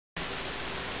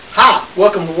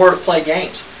Welcome to Word of Play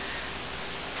Games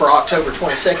for October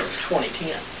 22nd,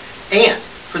 2010. And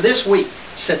for this week,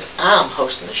 since I'm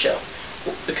hosting the show,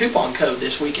 the coupon code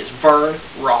this week is Vern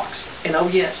Rocks. And oh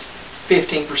yes,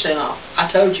 15% off. I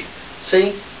told you.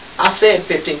 See? I said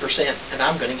 15% and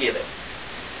I'm going to give it.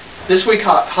 This week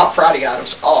Hot Friday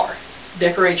items are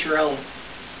Decorate Your Own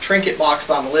Trinket Box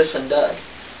by Melissa and Doug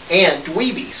and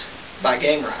Dweebies by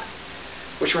Game Ride.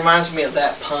 Which reminds me of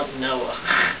that punk Noah.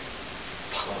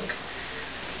 Punk.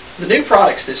 The new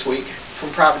products this week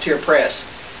from Privateer Press,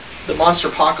 the Monster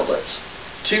Apocalypse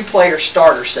 2-player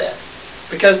starter set.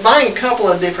 Because buying a couple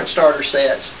of different starter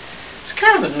sets is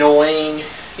kind of annoying,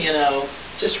 you know,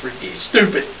 just ridiculous,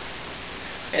 stupid.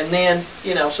 And then,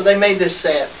 you know, so they made this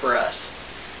set for us.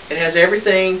 It has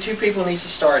everything 2 people need to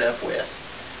start up with.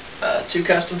 2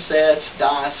 custom sets,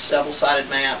 dice, double-sided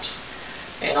maps,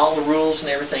 and all the rules and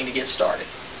everything to get started.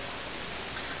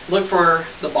 Look for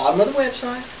the bottom of the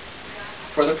website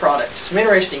for the product. Some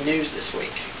interesting news this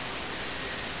week.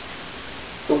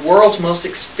 The world's most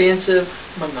expensive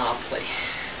Monopoly.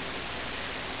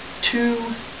 $2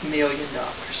 million.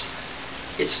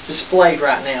 It's displayed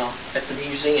right now at the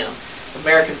museum,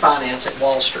 American Finance at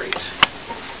Wall Street.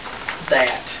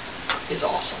 That is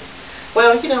awesome.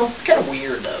 Well, you know, it's kind of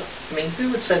weird though. I mean, who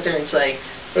would sit there and say,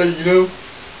 well, you know,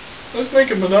 let's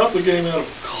make a Monopoly game out of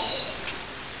gold.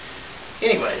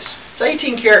 Anyways, it's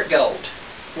 18 karat gold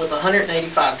with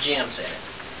 185 gems in it.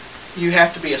 You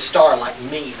have to be a star like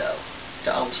me, though,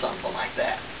 to own something like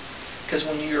that. Because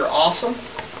when you're awesome,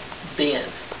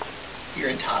 then you're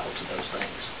entitled to those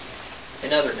things.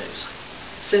 In other news,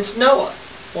 since Noah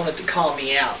wanted to call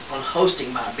me out on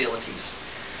hosting my abilities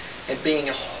and being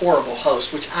a horrible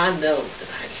host, which I know that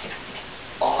I am an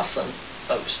awesome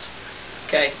host.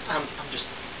 Okay? I'm just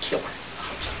killer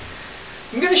host.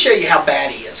 I'm going to show you how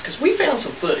bad he is, because we found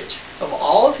some footage of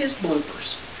all of his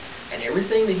bloopers and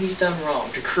everything that he's done wrong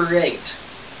to create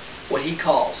what he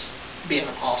calls being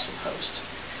an awesome host.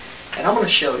 And I'm going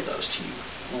to show you those to you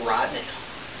right now.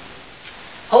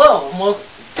 Hello, and welcome.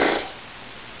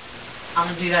 I'm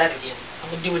going to do that again. I'm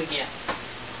going to do it again.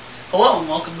 Hello, and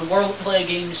welcome to World of Play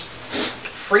Games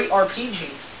Free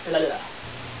RPG. Blah, blah, blah.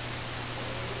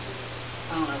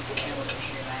 I don't know if the camera can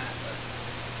hear that, but I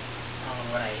don't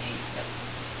know what I ate.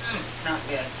 Not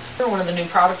good. One of the new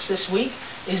products this week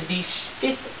is the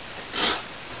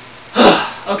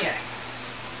okay.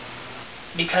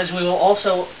 Because we will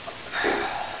also,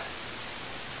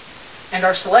 and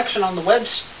our selection on the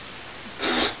webs.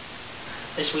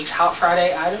 This week's Hot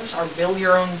Friday items are build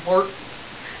your own board.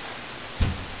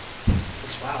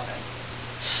 Wow, that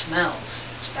smells.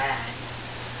 It's bad.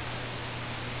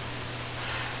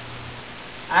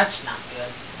 That's not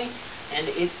good. And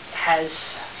it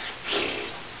has.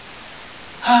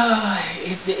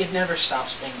 It never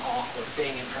stops being awkward,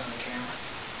 being in front of the camera.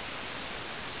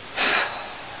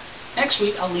 Next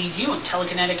week, I'll lead you in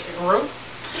telekinetic rope.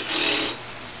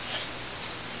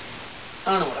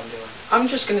 I don't know what I'm doing. I'm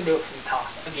just going to do it from the top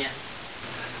again.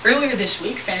 Earlier this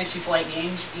week, Fantasy Flight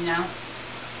Games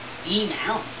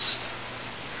announced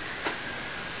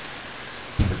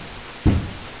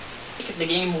the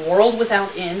game World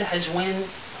Without End has wind.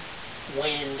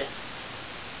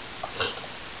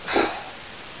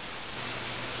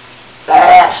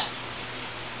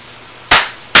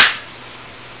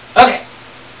 Okay,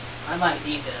 I might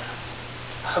need to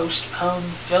postpone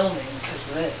filming because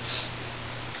of this.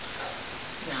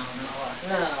 No.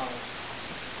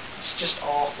 It's just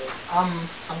awful. I'm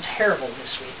terrible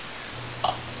this week.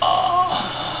 Oh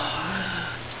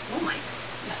my!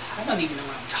 I don't even know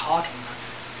what I'm talking about.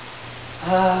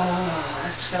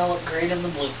 That's gonna look great in the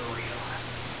blooper reel.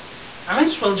 I might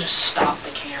as well just stop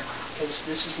the camera because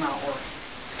this is not working.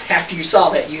 After you saw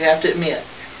that, you have to admit,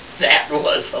 that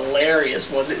was hilarious,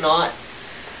 was it not?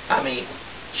 I mean,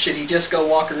 should he just go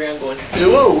walk around going,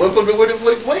 "Hello, welcome to Word of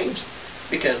Play Games"?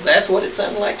 Because that's what it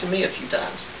sounded like to me a few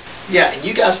times. Yeah, and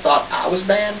you guys thought I was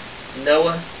bad?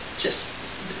 Noah, just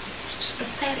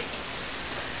pathetic.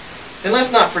 And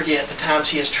let's not forget the times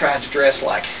he has tried to dress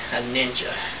like a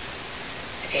ninja.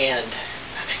 And,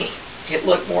 I mean, it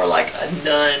looked more like a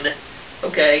nun.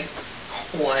 Okay?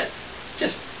 What?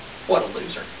 Just, what a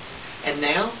loser. And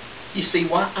now, you see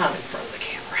why I'm in front of the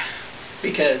camera.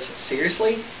 Because,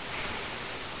 seriously,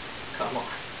 come on.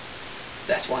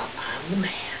 That's why I'm the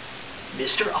man.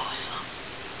 Mr. Awesome.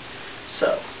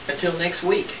 So, until next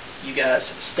week, you guys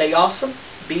stay awesome,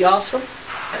 be awesome,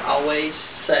 and always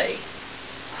say,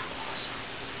 I'm awesome.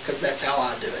 Because that's how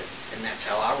I do it, and that's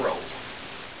how I roll.